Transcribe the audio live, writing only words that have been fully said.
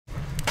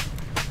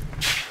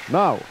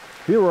Now,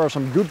 here are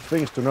some good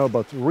things to know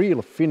about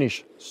real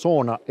Finnish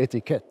sauna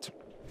etiquette.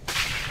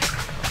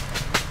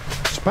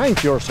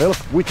 Spank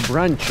yourself with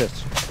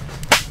branches.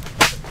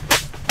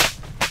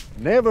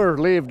 Never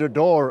leave the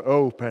door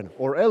open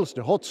or else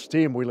the hot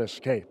steam will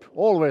escape.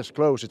 Always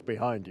close it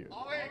behind you.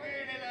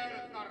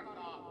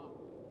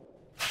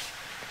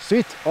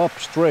 Sit up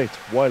straight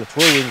while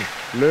throwing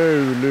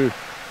löyly.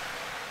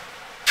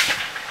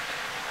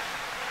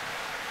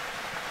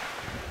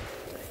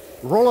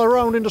 Roll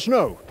around in the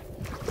snow.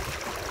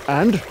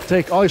 And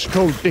take ice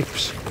cold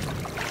dips.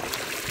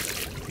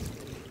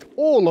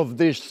 All of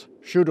this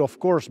should of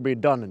course be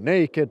done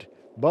naked,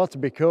 but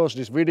because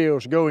this video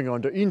is going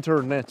on the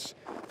internet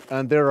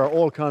and there are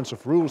all kinds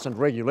of rules and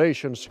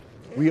regulations,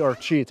 we are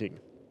cheating.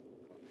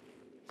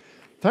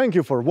 Thank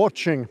you for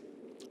watching,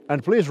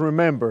 and please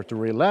remember to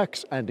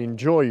relax and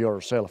enjoy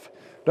yourself.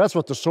 That's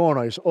what the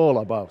sauna is all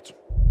about.